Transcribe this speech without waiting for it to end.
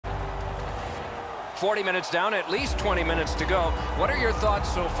40 minutes down, at least 20 minutes to go. What are your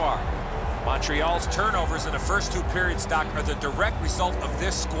thoughts so far? Montreal's turnovers in the first 2 periods, Doc, are the direct result of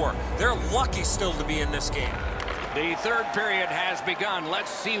this score. They're lucky still to be in this game. The third period has begun.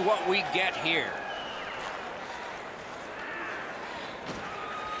 Let's see what we get here.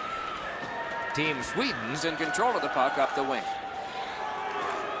 Team Sweden's in control of the puck up the wing.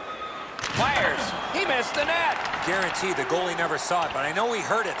 Fires. He missed the net. Guarantee the goalie never saw it, but I know he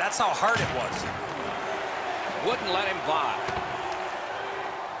heard it. That's how hard it was. Wouldn't let him by.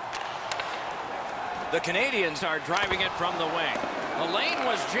 The Canadians are driving it from the wing. The lane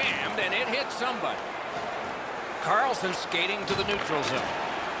was jammed, and it hit somebody. Carlson skating to the neutral zone.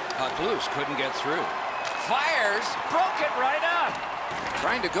 Puck loose, couldn't get through. Fires, broke it right up.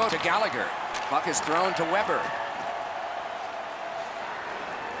 Trying to go to Gallagher. Puck is thrown to Weber.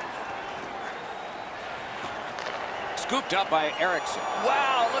 Scooped up by Eriksson.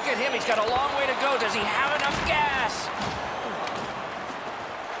 Wow, look at him. He's got a long way to go. Does he have enough gas?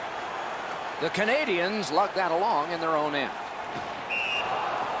 The Canadians lug that along in their own end.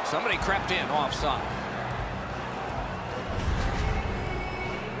 Somebody crept in offside.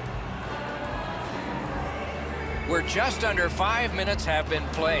 We're just under 5 minutes have been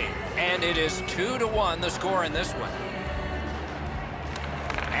played, and it is 2-1 the score in this one.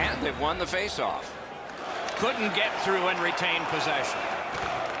 And they've won the faceoff. Couldn't get through and retain possession.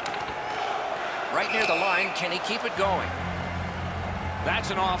 Right near the line, can he keep it going?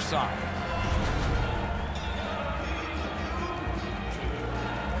 That's an offside.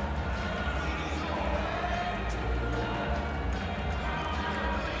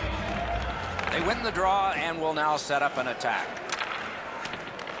 They win the draw and will now set up an attack.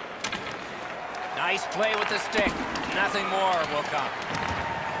 Nice play with the stick. Nothing more will come.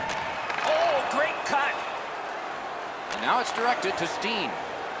 Oh, great cut. And now it's directed to Steen.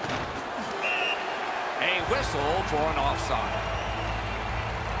 A whistle for an offside.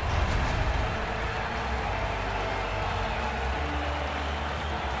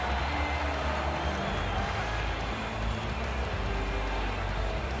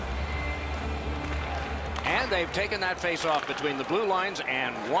 And they've taken that face-off between the blue lines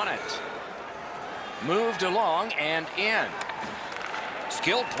and won it. Moved along and in.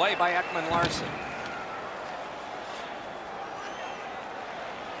 Skilled play by Ekman Larsson.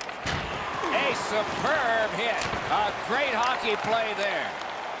 A superb hit. A great hockey play there.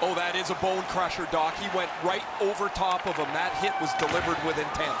 Oh, that is a bone crusher, Doc. He went right over top of him. That hit was delivered with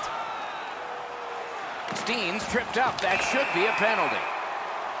intent. Steen's tripped up. That should be a penalty.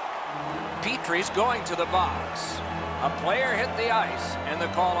 Petry's going to the box. A player hit the ice, and the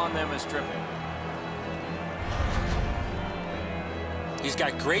call on them is tripping. He's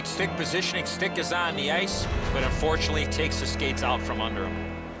got great stick positioning. Stick is on the ice, but unfortunately takes the skates out from under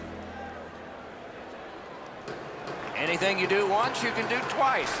him. Anything you do once, you can do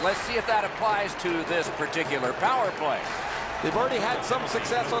twice. Let's see if that applies to this particular power play. They've already had some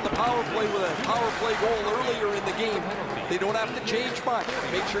success on the power play with a power play goal earlier in the game. They don't have to change much.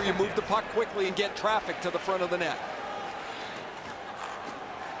 Make sure you move the puck quickly and get traffic to the front of the net.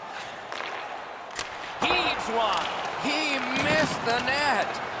 Heaves one. He missed the net.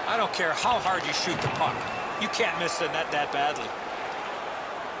 I don't care how hard you shoot the puck. You can't miss the net that badly.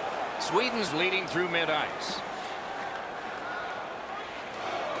 Sweden's leading through mid-ice.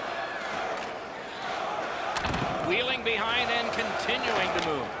 Wheeling behind and continuing to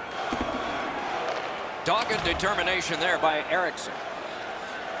move. Dogged determination there by Eriksson.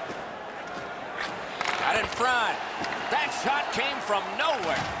 Got in front. That shot came from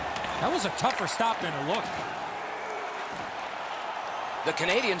nowhere. That was a tougher stop than it looked. The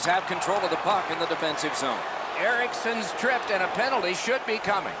Canadians have control of the puck in the defensive zone. Eriksson's tripped and a penalty should be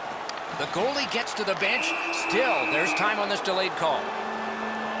coming. The goalie gets to the bench. Still, there's time on this delayed call.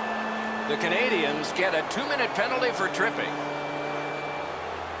 The Canadians get a 2-minute penalty for tripping.